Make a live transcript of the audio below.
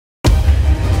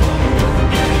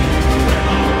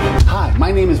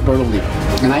My name is Bert Oliva,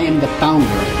 and I am the founder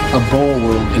of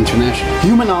BOWAworld International.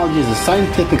 Humanology is a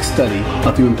scientific study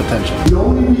of human potential. The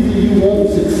only reason you won't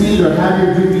succeed or have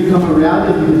your dream become a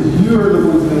reality is you're the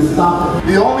one who's going to stop it.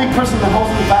 The only person that holds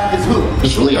me back is who?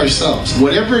 It's really ourselves.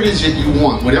 Whatever it is that you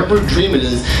want, whatever dream it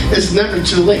is, it's never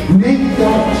too late. Make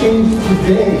that change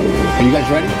today. Are you guys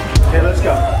ready? Okay, let's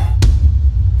go.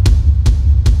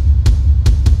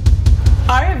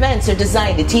 Our events are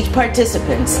designed to teach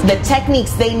participants the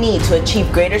techniques they need to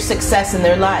achieve greater success in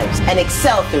their lives and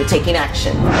excel through taking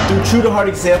action. Through true-to-heart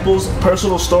examples,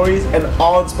 personal stories, and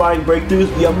awe-inspiring breakthroughs,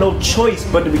 you have no choice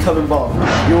but to become involved.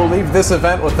 You will leave this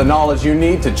event with the knowledge you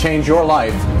need to change your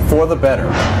life for the better.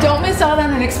 Don't miss out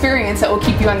on an experience that will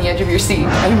keep you on the edge of your seat.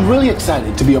 I'm really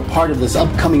excited to be a part of this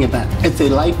upcoming event. It's a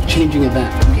life-changing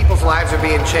event. People's lives are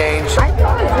being changed. I feel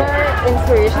it's very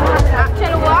inspirational.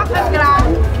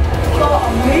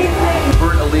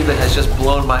 Bert Oliva has just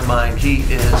blown my mind. He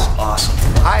is awesome.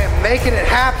 I am making it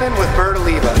happen with Bert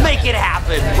Oliva. Make it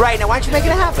happen! Right now, why don't you make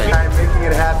it happen? I am making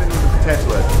it happen with the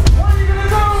Potentialists. What are you going to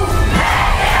do?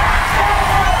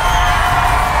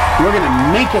 We're going to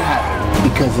make it happen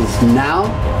because it's now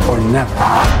or never.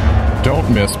 Don't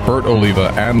miss Bert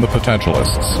Oliva and the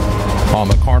Potentialists on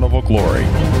the Carnival Glory,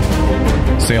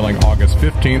 sailing August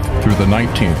 15th through the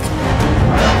 19th.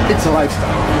 It's a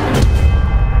lifestyle.